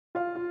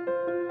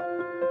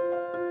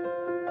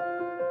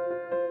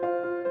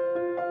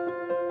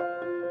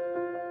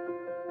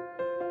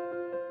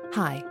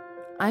Hi,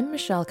 I'm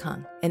Michelle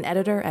Kung, an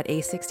editor at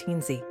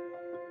A16Z.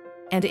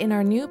 And in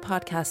our new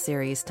podcast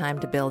series, Time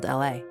to Build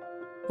LA,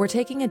 we're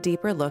taking a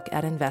deeper look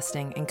at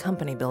investing in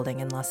company building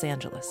in Los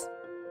Angeles.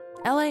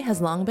 LA has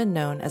long been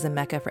known as a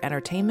mecca for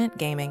entertainment,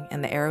 gaming,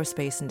 and the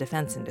aerospace and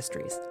defense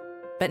industries.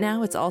 But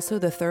now it's also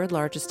the third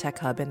largest tech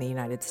hub in the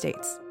United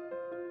States.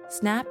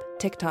 Snap,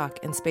 TikTok,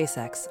 and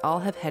SpaceX all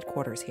have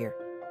headquarters here.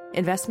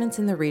 Investments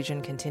in the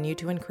region continue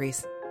to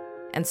increase,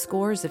 and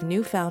scores of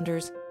new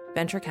founders,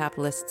 venture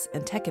capitalists,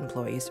 and tech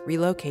employees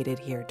relocated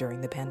here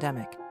during the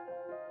pandemic.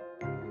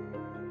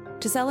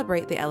 To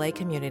celebrate the LA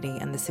community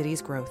and the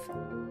city's growth,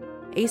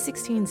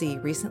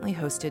 A16Z recently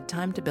hosted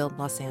Time to Build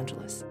Los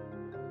Angeles,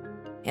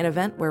 an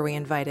event where we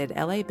invited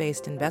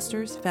LA-based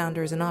investors,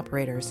 founders, and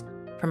operators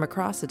from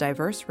across a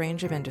diverse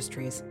range of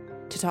industries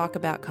to talk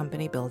about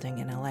company building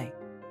in LA.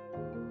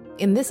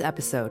 In this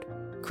episode,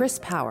 Chris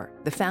Power,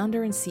 the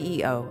founder and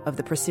CEO of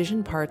the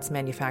precision parts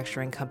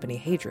manufacturing company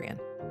Hadrian,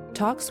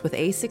 talks with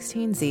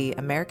A16Z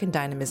American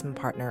Dynamism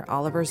partner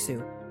Oliver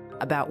Zhu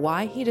about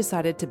why he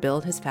decided to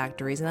build his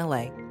factories in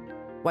LA,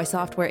 why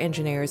software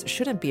engineers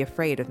shouldn't be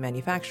afraid of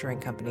manufacturing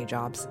company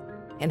jobs,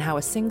 and how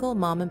a single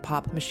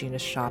mom-and-pop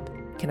machinist shop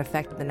can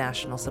affect the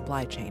national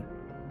supply chain.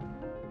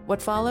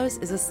 What follows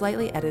is a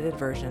slightly edited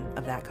version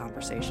of that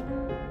conversation.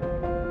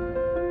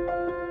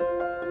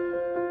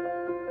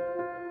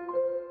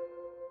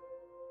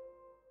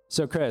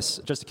 So Chris,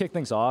 just to kick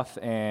things off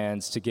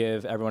and to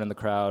give everyone in the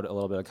crowd a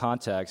little bit of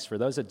context, for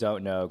those that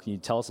don't know, can you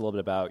tell us a little bit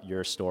about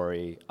your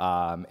story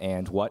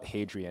and what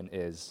Hadrian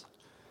is?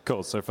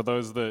 Cool. So for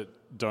those that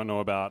don't know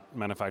about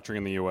manufacturing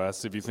in the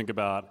US, if you think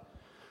about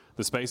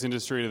the space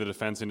industry, the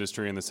defense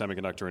industry, and the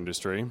semiconductor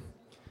industry,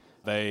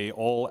 they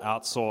all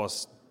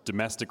outsource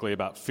domestically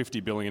about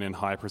 50 billion in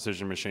high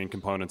precision machine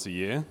components a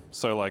year.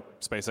 So like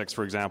SpaceX,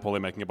 for example,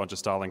 they're making a bunch of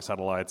Starlink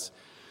satellites.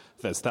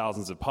 There's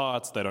thousands of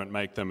parts. They don't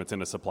make them. It's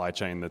in a supply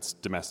chain that's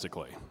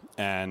domestically.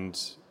 And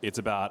it's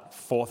about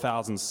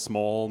 4,000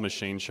 small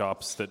machine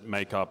shops that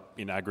make up,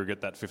 in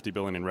aggregate, that 50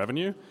 billion in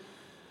revenue.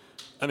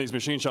 And these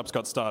machine shops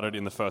got started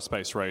in the first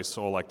space race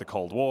or like the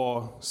Cold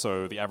War.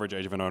 So the average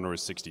age of an owner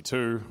is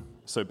 62.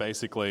 So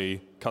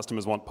basically,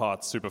 customers want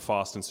parts super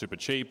fast and super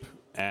cheap.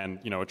 And,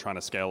 are trying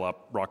to scale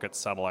up rockets,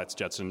 satellites,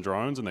 jets, and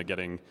drones. And they're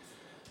getting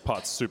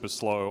parts super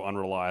slow,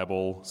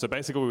 unreliable. So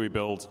basically we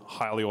build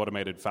highly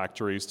automated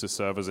factories to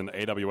serve as an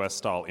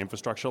AWS-style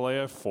infrastructure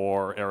layer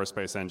for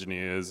aerospace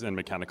engineers and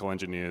mechanical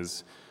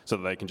engineers so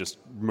that they can just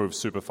move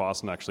super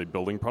fast and actually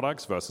building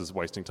products versus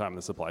wasting time in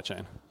the supply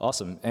chain.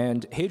 Awesome.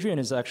 And Hadrian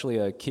is actually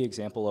a key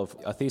example of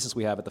a thesis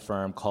we have at the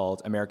firm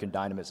called American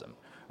Dynamism.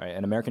 Right,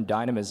 and American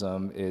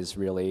Dynamism is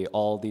really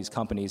all these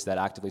companies that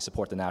actively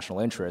support the national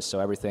interest.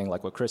 So everything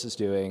like what Chris is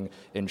doing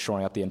in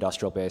shoring up the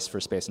industrial base for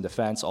space and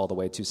defense, all the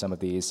way to some of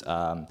these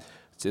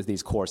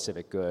core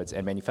civic goods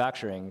and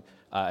manufacturing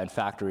and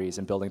factories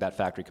and building that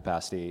factory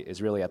capacity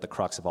is really at the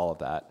crux of all of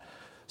that.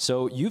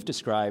 So you've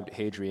described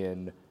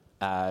Hadrian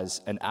as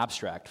an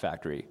abstract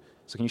factory.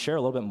 So can you share a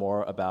little bit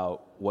more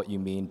about what you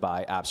mean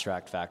by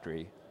abstract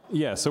factory?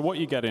 Yeah, so what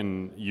you get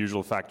in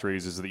usual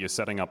factories is that you're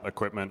setting up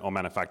equipment or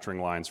manufacturing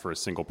lines for a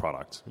single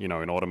product. In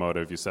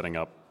automotive, you're setting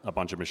up a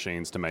bunch of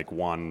machines to make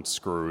one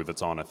screw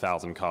that's on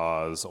 1,000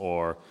 cars,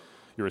 or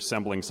you're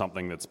assembling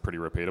something that's pretty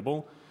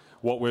repeatable.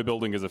 What we're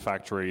building is a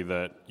factory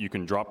that you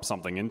can drop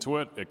something into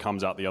it, it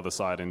comes out the other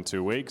side in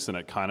 2 weeks, and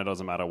it kind of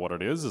doesn't matter what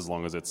it is as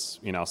long as it's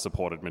in our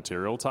supported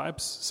material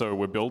types. So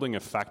we're building a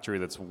factory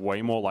that's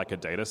way more like a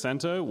data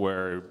center,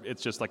 where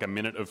it's just like a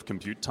minute of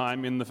compute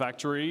time in the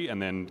factory, and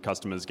then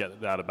customers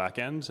get out of back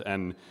end,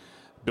 and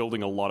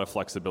building a lot of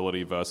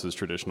flexibility versus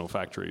traditional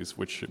factories,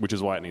 which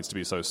is why it needs to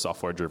be so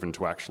software driven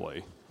to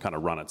actually kind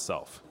of run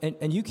itself.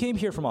 And you came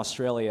here from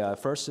Australia,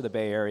 first to the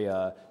Bay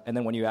Area, and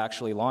then when you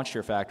actually launched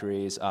your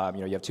factories,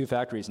 you have 2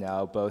 factories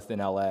now, both in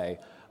LA.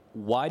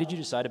 Why did you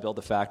decide to build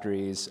the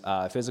factories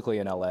physically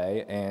in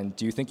LA, and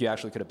do you think you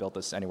actually could have built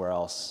this anywhere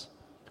else?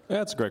 Yeah,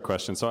 that's a great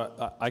question.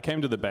 So I came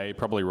to the Bay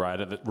probably right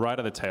at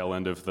the tail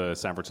end of the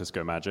San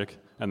Francisco magic,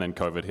 and then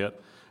COVID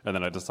hit, and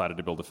then I decided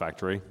to build a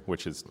factory,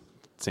 which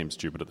seemed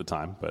stupid at the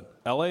time. But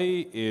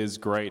LA is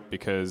great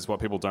because what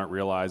people don't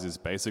realize is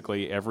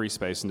basically every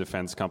space and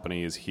defense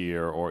company is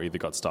here or either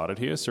got started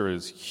here. So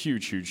there's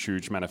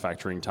huge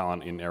manufacturing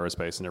talent in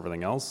aerospace and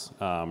everything else,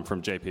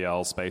 from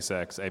JPL,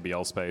 SpaceX,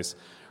 ABL Space,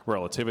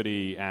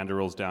 Relativity,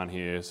 Anduril's down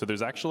here. So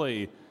there's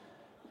actually,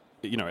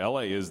 LA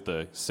is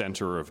the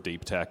center of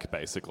deep tech,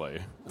 basically,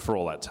 for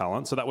all that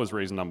talent. So that was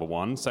reason number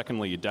one.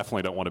 Secondly, you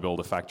definitely don't want to build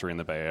a factory in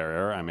the Bay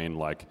Area. I mean,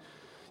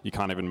 you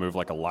can't even move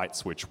like a light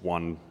switch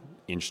 1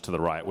 inch to the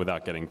right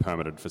without getting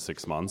permitted for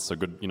 6 months. So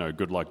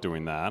good luck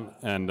doing that.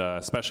 And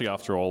especially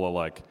after all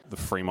the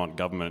Fremont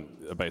government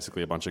are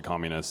basically a bunch of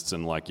communists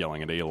and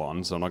yelling at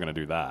Elon. So I'm not going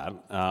to do that.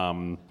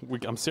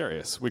 I'm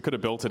serious. We could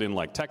have built it in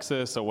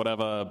Texas or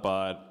whatever,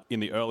 but in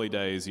the early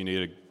days, you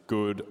need a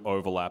good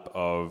overlap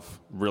of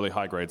really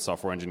high-grade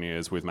software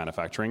engineers with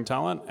manufacturing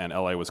talent, and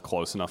LA was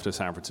close enough to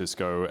San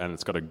Francisco, and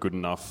it's got a good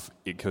enough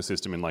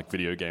ecosystem in like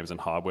video games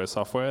and hardware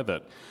software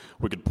that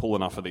we could pull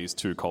enough of these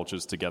two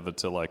cultures together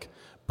to like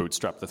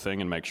bootstrap the thing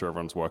and make sure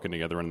everyone's working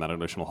together in that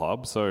additional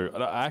hub. So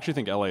I actually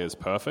think LA is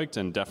perfect,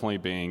 and definitely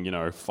being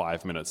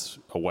 5 minutes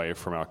away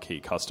from our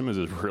key customers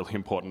is really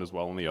important as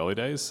well in the early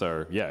days.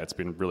 So yeah, it's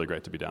been really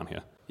great to be down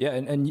here. Yeah,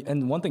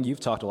 and one thing you've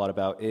talked a lot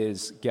about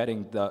is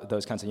getting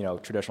those kinds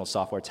of traditional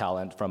software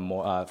talent from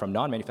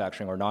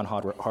non-manufacturing or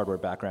non-hardware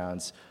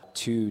backgrounds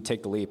to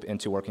take the leap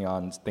into working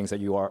on things that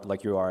you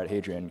are at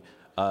Hadrian.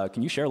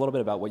 Can you share a little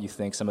bit about what you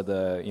think some of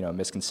the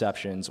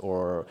misconceptions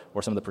or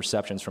some of the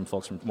perceptions from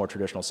folks from more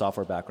traditional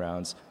software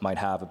backgrounds might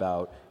have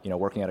about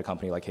working at a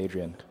company like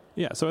Hadrian?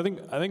 Yeah, so I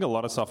think a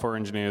lot of software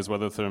engineers,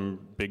 whether from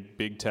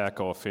big tech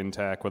or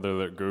fintech, whether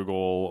they're Google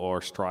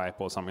or Stripe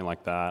or something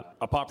like that,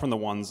 apart from the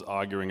ones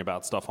arguing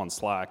about stuff on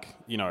Slack,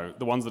 the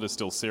ones that are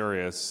still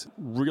serious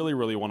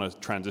really want to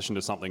transition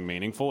to something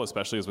meaningful,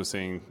 especially as we're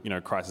seeing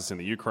crisis in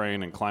the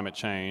Ukraine and climate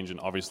change, and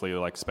obviously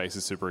like space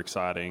is super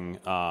exciting,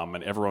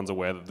 and everyone's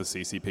aware that the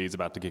CCP is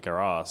about to kick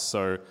our ass.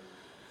 So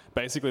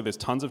basically, there's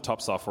tons of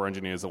top software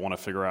engineers that want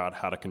to figure out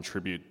how to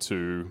contribute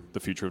to the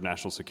future of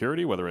national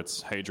security, whether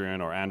it's Hadrian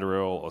or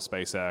Anduril or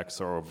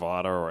SpaceX or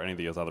Vada or any of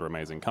these other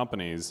amazing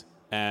companies.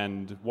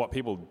 And what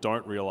people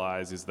don't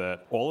realize is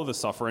that all of the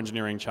software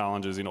engineering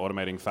challenges in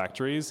automating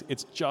factories,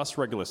 it's just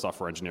regular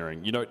software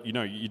engineering. You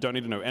don't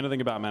need to know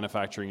anything about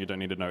manufacturing. You don't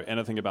need to know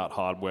anything about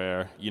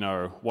hardware.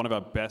 One of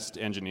our best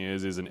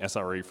engineers is an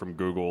SRE from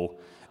Google.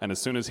 And as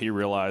soon as he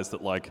realized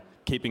that like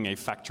keeping a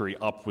factory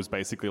up was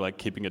basically like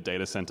keeping a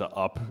data center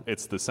up,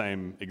 it's the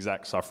same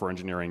exact software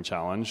engineering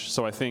challenge.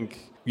 So I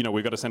think,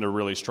 we've got to send a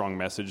really strong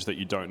message that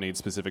you don't need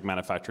specific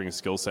manufacturing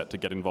skill set to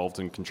get involved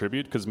and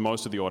contribute, because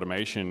most of the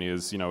automation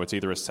is, it's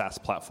either a SaaS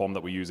platform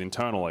that we use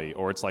internally,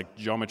 or it's like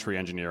geometry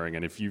engineering.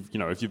 And if you've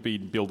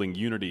been building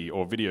Unity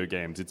or video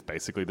games, it's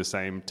basically the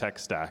same tech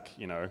stack,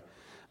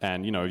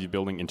 And, if you're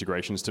building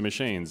integrations to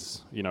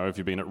machines, if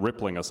you've been at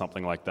Rippling or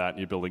something like that, and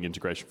you're building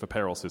integration for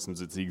payroll systems,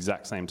 it's the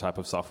exact same type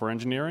of software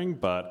engineering.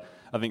 But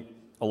I think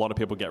a lot of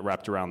people get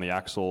wrapped around the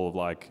axle of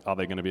like, are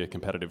they going to be a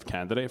competitive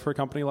candidate for a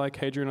company like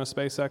Hadrian or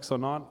SpaceX or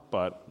not?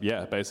 But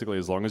yeah, basically,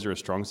 as long as you're a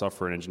strong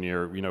software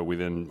engineer,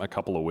 within a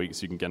couple of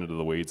weeks, you can get into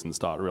the weeds and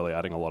start really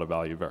adding a lot of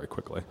value very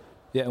quickly.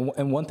 Yeah,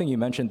 and one thing you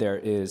mentioned there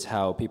is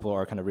how people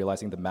are kind of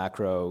realizing the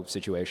macro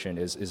situation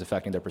is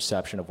affecting their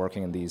perception of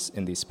working in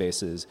these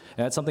spaces.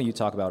 And that's something you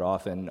talk about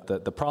often.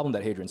 The problem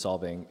that Hadrian's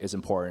solving is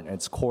important, and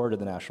it's core to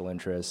the national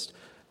interest.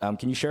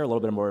 Can you share a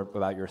little bit more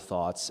about your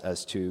thoughts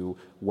as to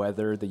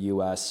whether the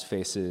U.S.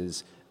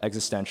 faces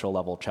existential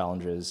level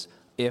challenges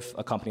if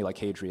a company like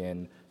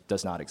Hadrian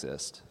does not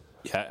exist?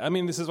 Yeah, I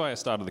mean, this is why I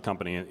started the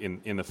company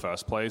in the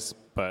first place,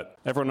 but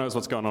everyone knows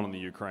what's going on in the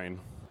Ukraine.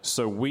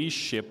 So we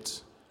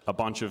shipped a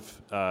bunch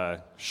of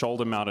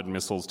shoulder-mounted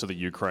missiles to the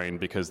Ukraine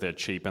because they're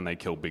cheap and they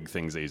kill big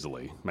things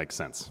easily. Makes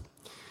sense.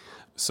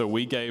 So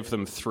we gave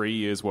them 3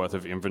 years' worth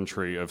of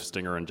inventory of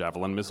Stinger and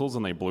Javelin missiles,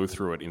 and they blew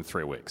through it in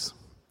 3 weeks.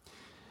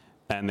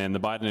 And then the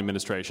Biden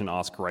administration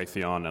asked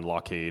Raytheon and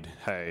Lockheed,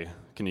 hey,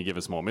 can you give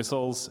us more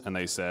missiles? And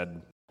they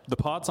said, the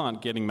parts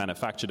aren't getting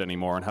manufactured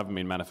anymore and haven't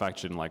been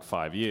manufactured in like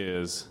 5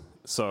 years.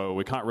 So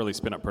we can't really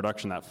spin up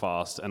production that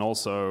fast. And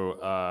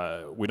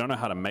also, we don't know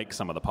how to make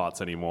some of the parts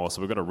anymore,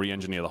 so we've got to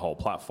re-engineer the whole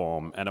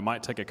platform. And it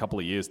might take a couple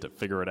of years to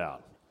figure it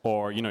out.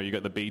 Or, you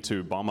got the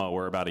B-2 bomber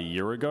where about a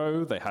year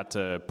ago, they had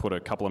to put a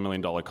couple of $1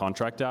 million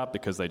contract out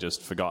because they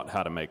just forgot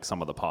how to make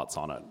some of the parts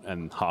on it,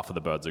 and half of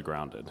the birds are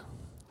grounded.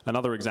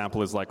 Another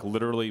example is like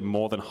literally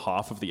more than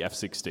half of the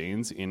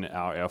F-16s in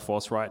our Air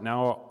Force right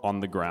now are on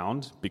the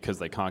ground because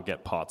they can't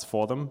get parts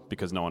for them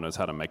because no one knows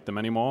how to make them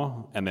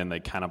anymore. And then they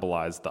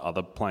cannibalize the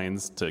other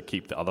planes to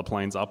keep the other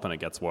planes up, and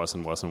it gets worse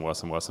and worse and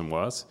worse and worse and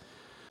worse.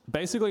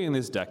 Basically, in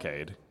this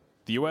decade,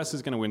 the US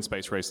is going to win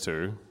Space Race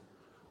 2.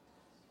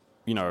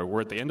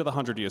 We're at the end of the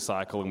 100-year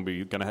cycle, and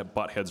we're going to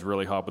butt heads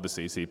really hard with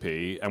the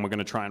CCP, and we're going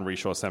to try and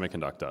reshore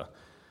semiconductor.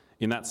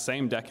 In that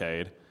same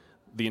decade,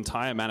 the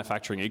entire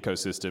manufacturing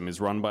ecosystem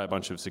is run by a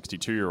bunch of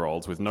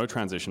 62-year-olds with no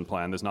transition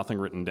plan. There's nothing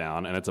written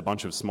down, and it's a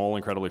bunch of small,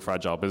 incredibly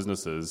fragile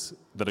businesses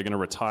that are going to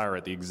retire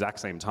at the exact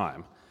same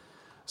time.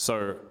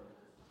 So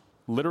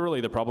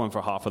literally the problem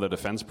for half of the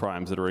defense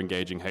primes that are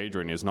engaging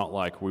Hadrian is not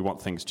like we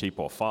want things cheap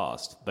or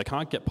fast. They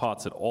can't get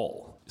parts at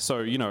all.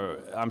 So,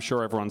 I'm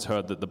sure everyone's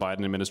heard that the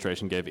Biden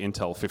administration gave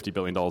Intel $50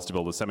 billion to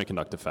build a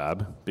semiconductor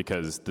fab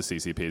because the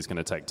CCP is going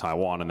to take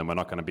Taiwan, and then we're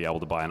not going to be able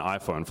to buy an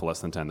iPhone for less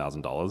than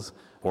 $10,000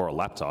 or a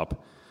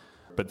laptop.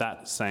 But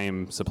that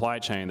same supply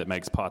chain that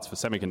makes parts for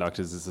semiconductors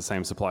is the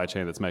same supply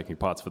chain that's making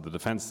parts for the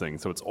defense thing.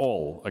 So it's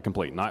all a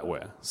complete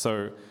nightmare.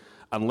 So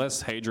unless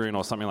Hadrian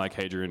or something like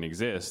Hadrian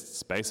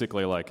exists,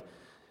 basically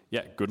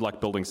good luck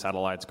building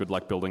satellites, good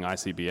luck building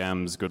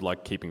ICBMs, good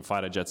luck keeping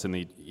fighter jets in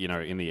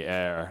the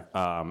air,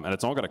 and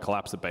it's all going to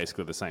collapse at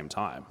basically the same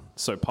time.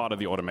 So part of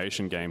the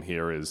automation game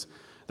here is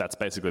that's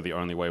basically the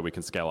only way we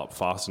can scale up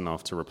fast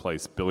enough to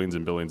replace billions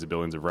and billions and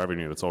billions of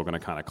revenue that's all going to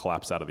kind of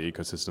collapse out of the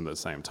ecosystem at the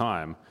same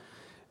time.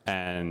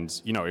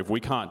 And, if we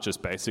can't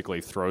just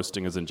basically throw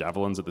stingers and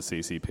javelins at the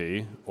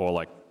CCP or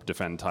like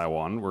defend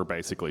Taiwan, we're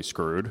basically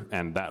screwed.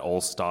 And that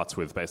all starts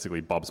with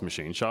basically Bob's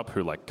Machine Shop,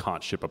 who like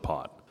can't ship a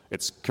part.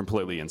 It's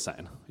completely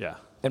insane. Yeah.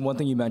 And one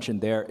thing you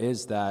mentioned there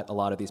is that a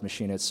lot of these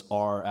machinists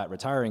are at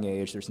retiring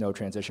age. There's no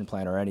transition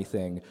plan or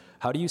anything.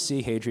 How do you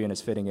see Hadrian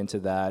as fitting into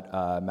that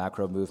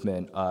macro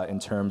movement in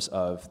terms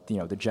of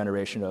the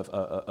generation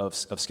of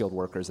skilled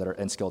workers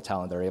and skilled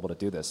talent that are able to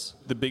do this?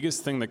 The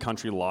biggest thing the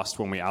country lost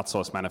when we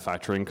outsourced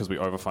manufacturing, because we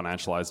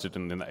over-financialized it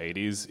in the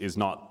 80s, is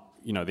not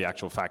the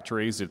actual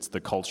factories. It's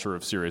the culture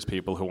of serious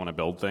people who want to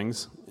build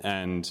things.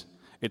 And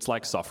it's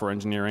like software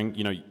engineering.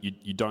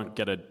 You don't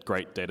get a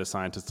great data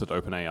scientist at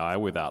OpenAI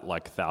without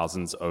like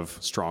thousands of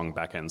strong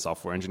back-end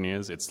software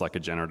engineers. It's like a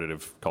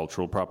generative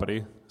cultural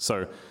property.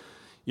 So,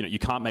 you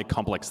can't make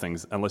complex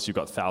things unless you've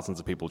got thousands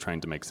of people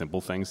trained to make simple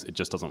things. It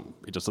just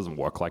doesn't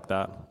work like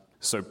that.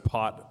 So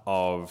part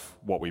of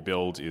what we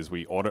build is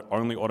we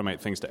only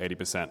automate things to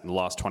 80%, and the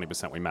last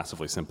 20% we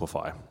massively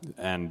simplify.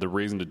 And the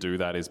reason to do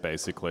that is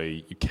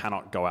basically you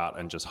cannot go out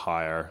and just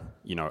hire,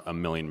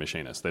 1 million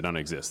machinists. They don't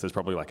exist. There's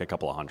probably like a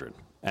couple of hundred.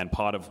 And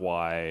part of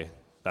why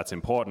that's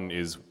important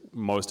is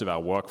most of our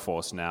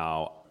workforce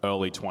now,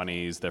 early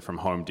 20s, they're from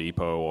Home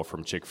Depot or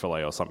from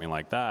Chick-fil-A or something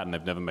like that, and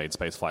they've never made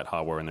spaceflight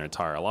hardware in their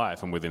entire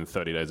life. And within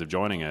 30 days of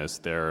joining us,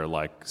 they're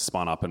like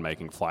spun up and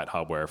making flight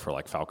hardware for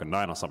like Falcon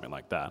 9 or something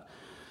like that.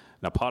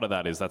 Now, part of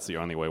that is that's the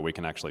only way we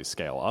can actually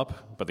scale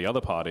up. But the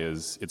other part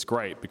is it's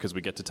great because we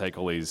get to take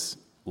all these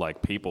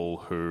like people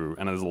who,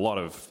 and there's a lot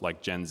of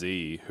like Gen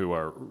Z who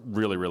are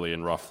really, really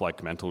in rough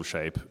like mental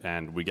shape,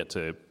 and we get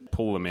to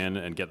pull them in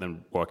and get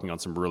them working on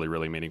some really,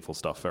 really meaningful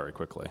stuff very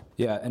quickly.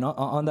 Yeah, and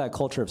on that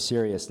culture of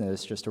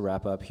seriousness, just to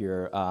wrap up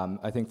here,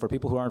 I think for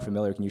people who aren't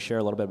familiar, can you share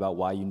a little bit about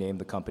why you named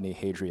the company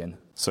Hadrian?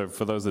 So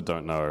for those that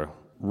don't know,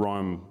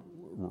 Rome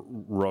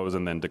rose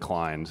and then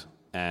declined,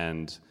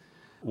 and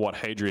what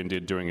Hadrian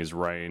did during his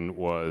reign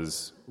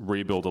was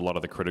rebuild a lot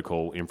of the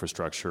critical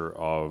infrastructure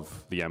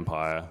of the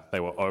empire.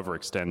 They were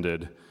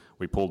overextended.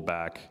 We pulled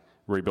back,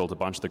 rebuilt a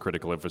bunch of the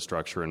critical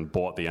infrastructure, and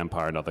bought the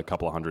empire another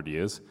couple of 100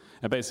 years.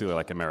 And basically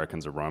like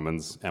Americans are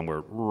Romans, and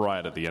we're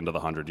right at the end of the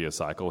 100-year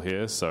cycle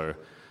here. So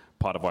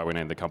part of why we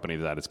named the company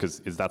that is because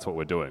that's what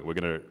we're doing. We're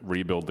going to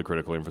rebuild the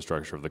critical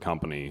infrastructure of the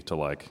company to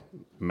like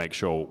make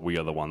sure we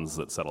are the ones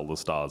that settle the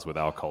stars with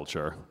our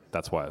culture.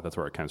 That's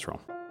where it comes from.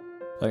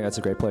 I think that's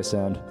a great place to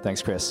end.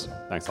 Thanks, Chris.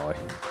 Thanks, Ollie.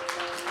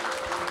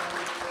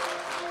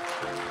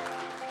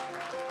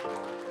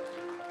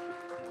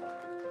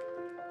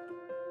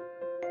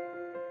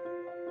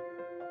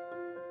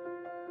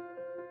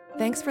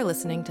 Thanks for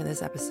listening to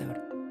this episode.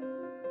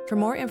 For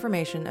more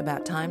information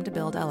about Time to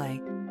Build LA,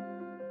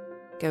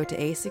 go to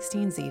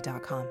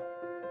a16z.com.